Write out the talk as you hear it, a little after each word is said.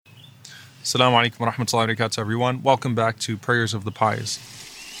Assalamu alaikum wa rahmatullahi wa barakatuh, everyone. Welcome back to Prayers of the Pious.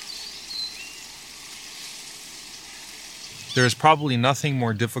 There is probably nothing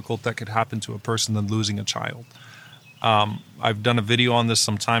more difficult that could happen to a person than losing a child. I've done a video on this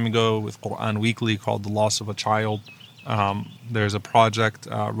some time ago with Quran Weekly called The Loss of a Child. There's a project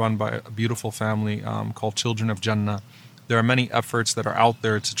run by a beautiful family called Children of Jannah. There are many efforts that are out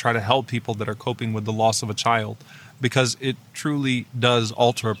there to try to help people that are coping with the loss of a child, because it truly does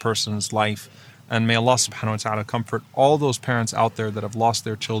alter a person's life. And may Allah subhanahu wa ta'ala comfort all those parents out there that have lost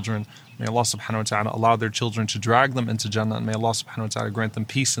their children. May Allah subhanahu wa ta'ala allow their children to drag them into Jannah, and may Allah subhanahu wa ta'ala grant them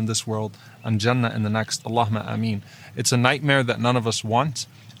peace in this world and Jannah in the next. Allahumma ameen. It's a nightmare that none of us want,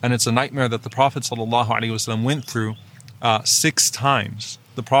 and it's a nightmare that the Prophet sallallahu alaihi wasallam went through 6 times.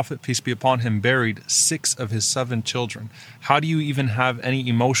 The Prophet, peace be upon him, buried 6 of his 7 children. How do you even have any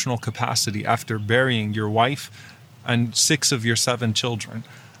emotional capacity after burying your wife and 6 of your 7 children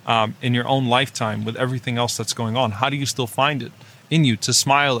in your own lifetime with everything else that's going on? How do you still find it in you to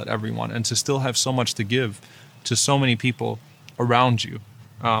smile at everyone and to still have so much to give to so many people around you?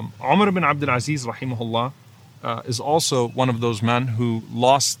 Umar ibn Abdul Aziz rahimahullah is also one of those men who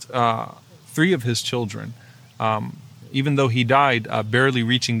lost 3 of his children. Even though he died barely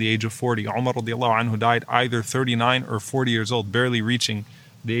reaching the age of 40. Umar radiallahu anhu died either 39 or 40 years old, barely reaching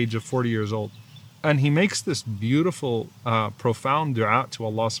the age of 40 years old. And he makes this beautiful, profound dua to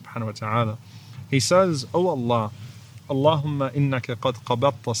Allah subhanahu wa ta'ala. He says, "O Allah, Allahumma innaka qad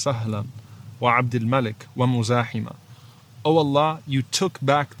qabatta sahlan wa abdil malik wa muzahima." O Allah, you took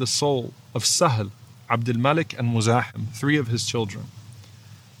back the soul of Sahl, Abdul Malik and Muzahim, 3 of his children.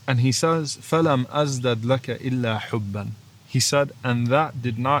 And he says, فَلَمْ أَزْدَدْ لَكَ إِلَّا حُبًّا. He said, and that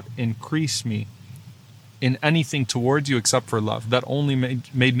did not increase me in anything towards you except for love. That only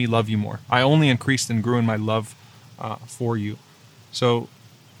made me love you more. I only increased and grew in my love for you. So,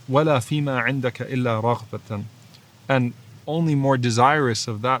 وَلَا فِيمَا عِنْدَكَ إِلَّا رَغْبَةً. And only more desirous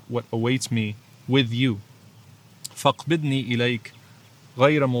of that what awaits me with you. فَاقْبِضْنِي إِلَيْكَ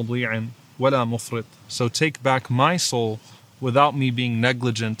غَيْرَ مُضِيعٍ وَلَا مُفْرِطٍ. So take back my soul without me being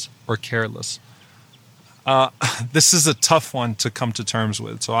negligent or careless. This is a tough one to come to terms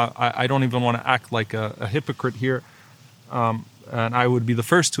with. So I don't even want to act like a hypocrite here. And I would be the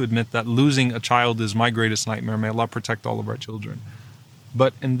first to admit that losing a child is my greatest nightmare. May Allah protect all of our children.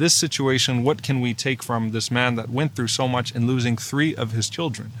 But in this situation, what can we take from this man that went through so much in losing 3 of his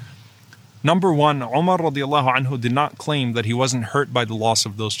children? Number 1, Umar radiallahu anhu did not claim that he wasn't hurt by the loss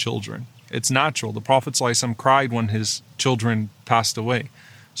of those children. It's natural. The Prophet ﷺ cried when his children passed away.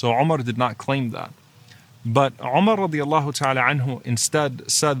 So Umar did not claim that. But Umar radiallahu ta'ala anhu instead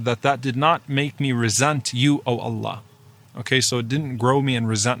said that did not make me resent you, O Allah. Okay, so it didn't grow me in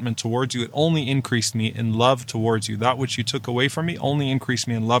resentment towards you. It only increased me in love towards you. That which you took away from me only increased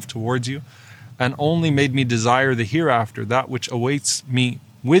me in love towards you, and only made me desire the hereafter, that which awaits me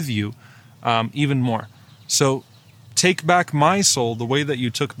with you, even more. So take back my soul the way that you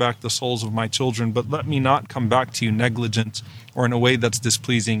took back the souls of my children, but let me not come back to you negligent or in a way that's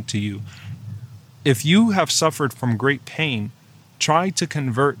displeasing to you. If you have suffered from great pain, try to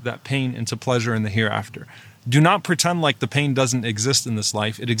convert that pain into pleasure in the hereafter. Do not pretend like the pain doesn't exist in this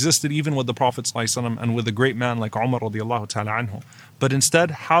life. It existed even with the Prophet ﷺ and with a great man like Umar radiallahu ta'ala anhu. But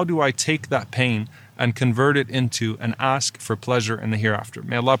instead, how do I take that pain and convert it into and ask for pleasure in the hereafter?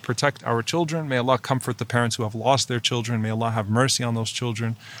 May Allah protect our children. May Allah comfort the parents who have lost their children. May Allah have mercy on those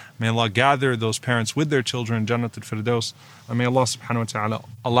children. May Allah gather those parents with their children in Jannat al-Firdaus. And may Allah subhanahu wa ta'ala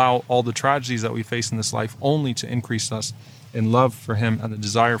allow all the tragedies that we face in this life only to increase us in love for Him and the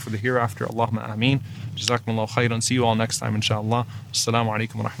desire for the hereafter. Allahumma ameen. Jazakumullahu khairan. See you all next time, inshallah. Assalamu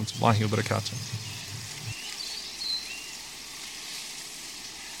alaikum wa rahmatullahi wa barakatuh.